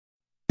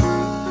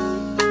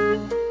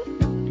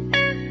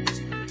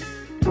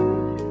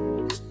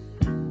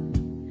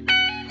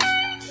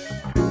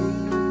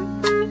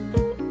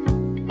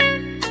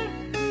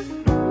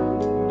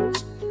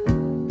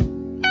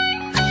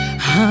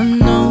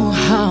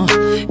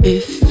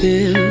it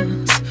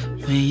feels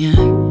when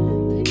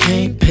you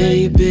can't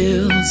pay your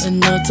bills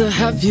enough to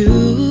have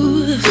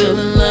you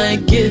feeling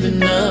like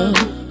giving up.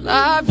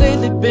 Life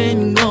lately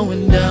been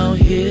going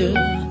downhill.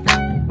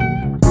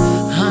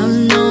 I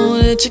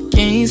know that you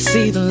can't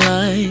see the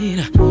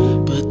light,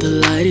 but the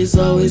light is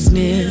always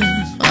near.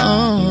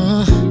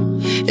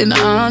 And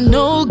I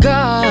know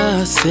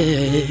God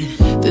said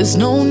there's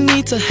no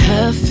need to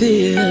have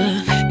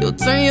fear. You'll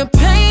turn your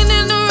pain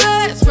into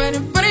rest right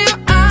in front of your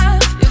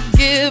eyes. You'll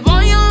give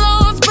all your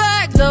loans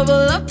back, double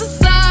up the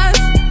size.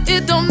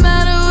 It don't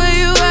matter where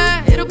you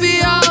at, it'll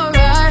be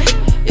alright.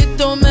 It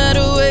don't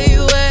matter where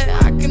you at,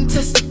 I can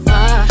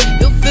testify.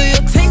 You'll fill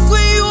your tank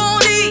where you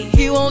won't eat,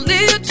 he won't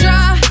leave you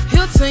dry.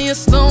 He'll turn your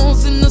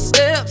stones into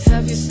steps,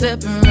 have you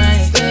stepping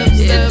right.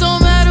 It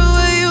don't matter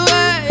where you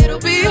at, it'll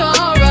be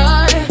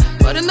alright.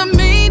 But in the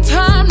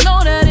meantime,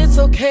 know that it's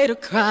okay to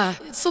cry.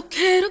 It's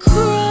okay to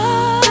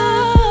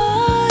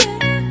cry,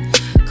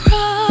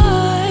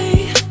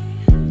 cry.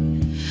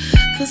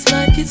 'Cause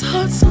life gets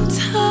hard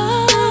sometimes.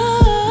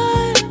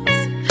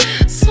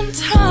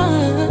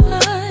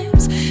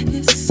 Sometimes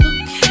it's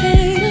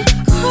okay to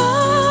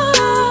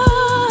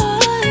cry,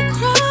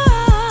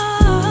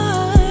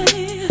 cry.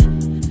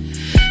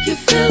 Your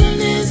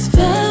feeling is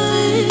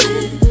valid.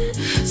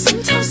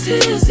 Sometimes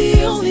tears the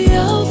only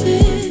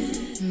outlet.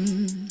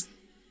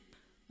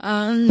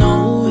 I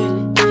know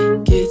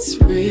it gets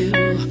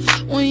real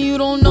when you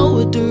don't know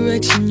what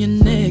direction your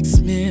next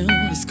meal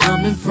is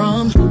coming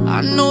from. I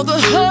know the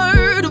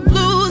hurt of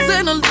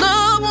losing a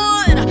loved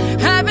one,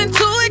 having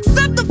to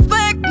accept the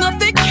fact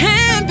nothing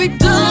can be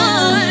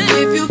done.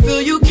 If you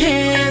feel you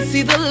can't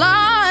see the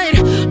light,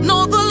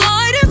 know the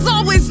light is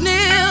always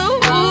near.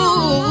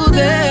 Ooh,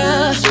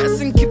 there,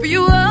 stressing, keeping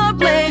you up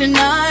late at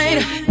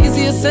night.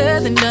 Easier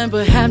said than done,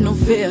 but have no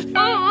fear.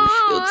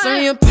 You'll turn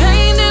your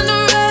pain into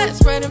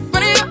rest right in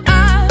front of your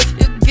eyes.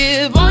 You'll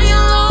give all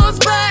your loans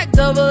back,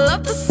 double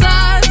up the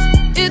size.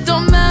 It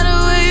don't matter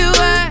where you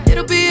at,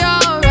 it'll be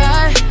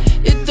alright.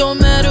 It don't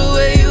matter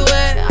where you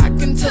at, I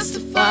can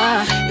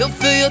testify. You'll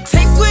fill your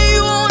tank where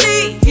you won't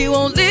eat, he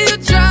won't leave you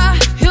dry.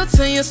 He'll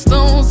turn your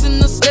stones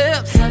into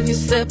steps, have you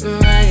stepping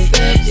right.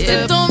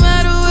 It don't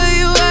matter where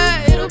you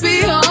at, it'll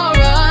be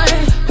alright.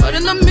 But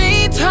in the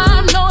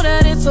meantime, know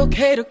that it's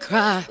okay to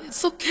cry.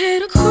 It's okay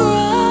to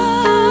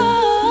cry,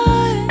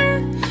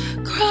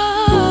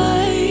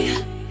 cry.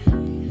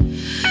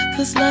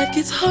 'Cause life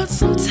gets hard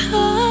sometimes.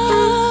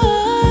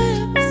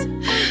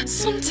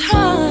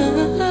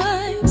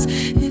 Sometimes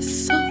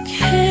it's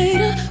okay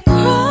to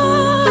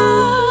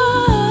cry,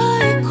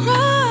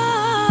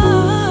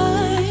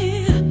 cry.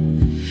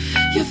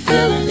 Your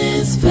feeling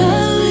is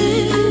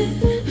valid.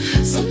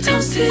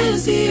 Sometimes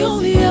tears the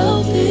only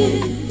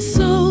outlet.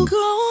 So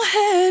go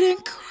ahead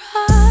and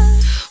cry.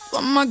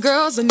 For my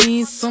girls, I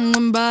need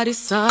someone by their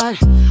side.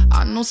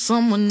 I know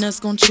someone that's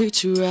gonna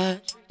treat you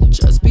right.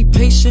 Just be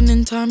patient,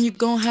 in time you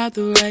gon' have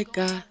the right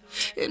guy.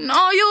 And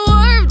all your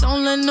work,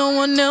 don't let no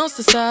one else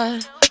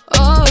decide.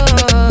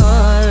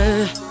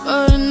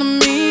 But in the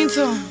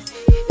meantime,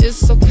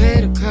 it's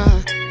okay to cry.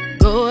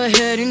 Go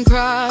ahead and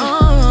cry.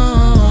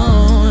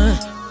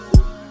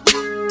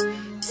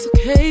 It's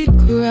okay to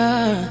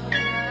cry.